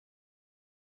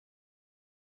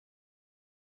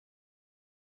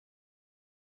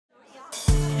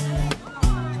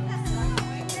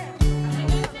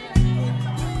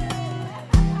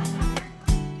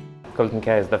Colten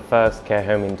Care is the first care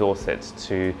home in Dorset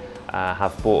to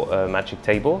have bought a magic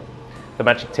table. The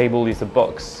magic table is a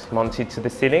box mounted to the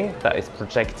ceiling that is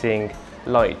projecting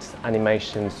light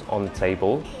animations on the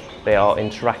table. They are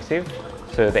interactive,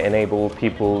 so they enable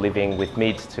people living with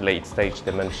mid to late stage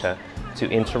dementia to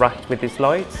interact with these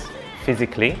lights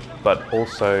physically, but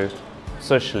also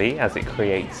socially, as it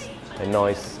creates a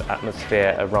nice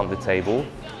atmosphere around the table,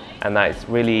 and that is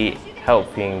really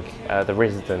helping the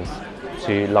residents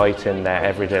to lighten their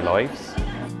everyday lives.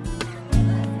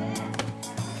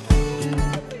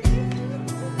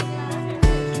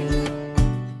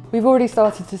 We've already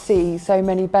started to see so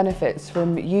many benefits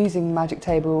from using Magic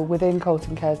Table within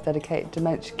Colten Care's dedicated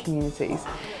dementia communities.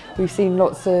 We've seen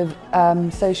lots of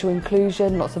social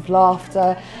inclusion, lots of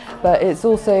laughter, but it's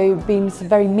also been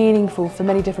very meaningful for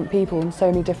many different people on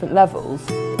so many different levels.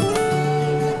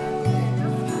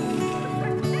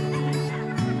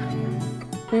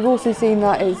 We've also seen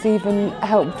that it's even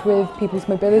helped with people's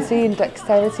mobility and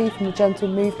dexterity from the gentle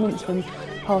movements from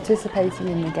participating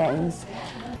in the games.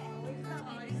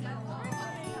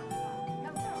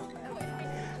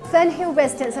 Fernhill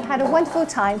residents have had a wonderful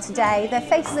time today. Their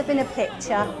faces have been a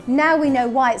picture. Now we know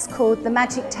why it's called the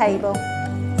Magic Table.